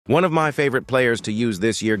One of my favorite players to use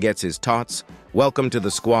this year gets his TOTS. Welcome to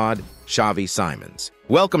the squad, Xavi Simons.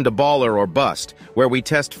 Welcome to Baller or Bust, where we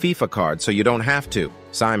test FIFA cards so you don't have to.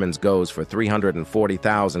 Simons goes for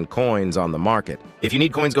 340,000 coins on the market. If you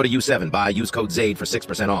need coins, go to U7, use code ZADE for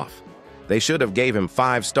 6% off. They should have gave him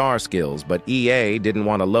 5-star skills, but EA didn't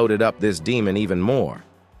want to load it up this demon even more.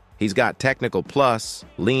 He's got technical plus,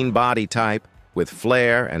 lean body type, with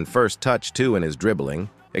flair and first touch too in his dribbling.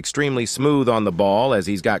 Extremely smooth on the ball as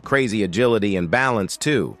he's got crazy agility and balance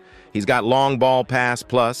too. He's got long ball pass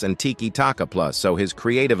plus and tiki-taka plus, so his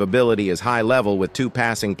creative ability is high level with 2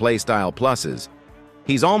 passing playstyle pluses.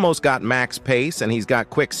 He's almost got max pace and he's got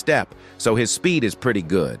quick step, so his speed is pretty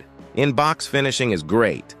good. In-box finishing is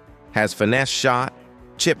great. Has finesse shot,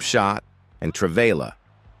 chip shot, and trivela.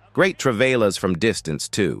 Great trivelas from distance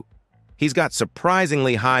too. He's got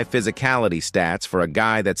surprisingly high physicality stats for a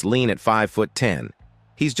guy that's lean at 5'10".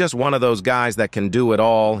 He's just one of those guys that can do it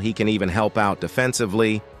all. He can even help out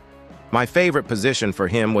defensively. My favorite position for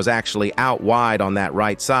him was actually out wide on that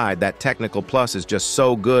right side. That technical plus is just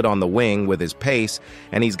so good on the wing with his pace,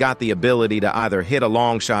 and he's got the ability to either hit a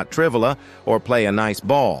long shot trivela or play a nice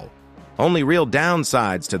ball. Only real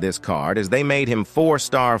downsides to this card is they made him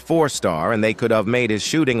 4-star, and they could have made his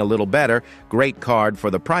shooting a little better. Great card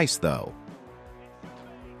for the price though.